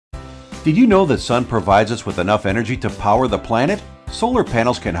Did you know the sun provides us with enough energy to power the planet? Solar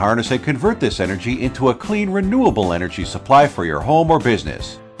panels can harness and convert this energy into a clean, renewable energy supply for your home or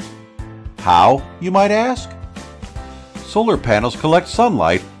business. How, you might ask? Solar panels collect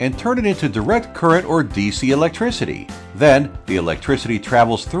sunlight and turn it into direct current or DC electricity. Then, the electricity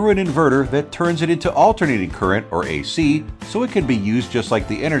travels through an inverter that turns it into alternating current or AC, so it can be used just like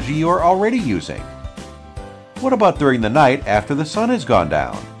the energy you are already using. What about during the night after the sun has gone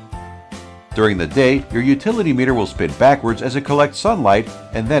down? During the day, your utility meter will spin backwards as it collects sunlight,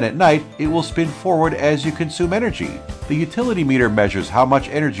 and then at night, it will spin forward as you consume energy. The utility meter measures how much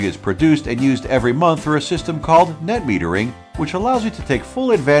energy is produced and used every month through a system called net metering, which allows you to take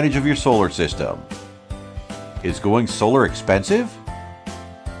full advantage of your solar system. Is going solar expensive?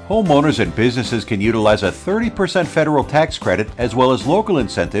 Homeowners and businesses can utilize a 30% federal tax credit as well as local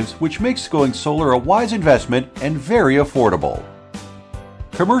incentives, which makes going solar a wise investment and very affordable.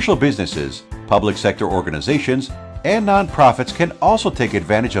 Commercial businesses, public sector organizations, and nonprofits can also take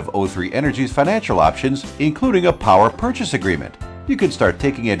advantage of O3 Energy's financial options, including a power purchase agreement. You can start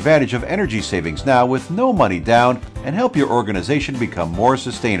taking advantage of energy savings now with no money down and help your organization become more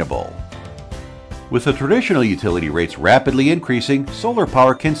sustainable. With the traditional utility rates rapidly increasing, solar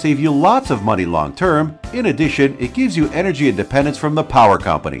power can save you lots of money long term. In addition, it gives you energy independence from the power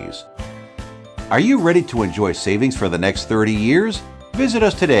companies. Are you ready to enjoy savings for the next 30 years? Visit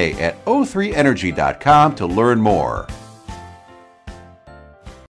us today at o3energy.com to learn more.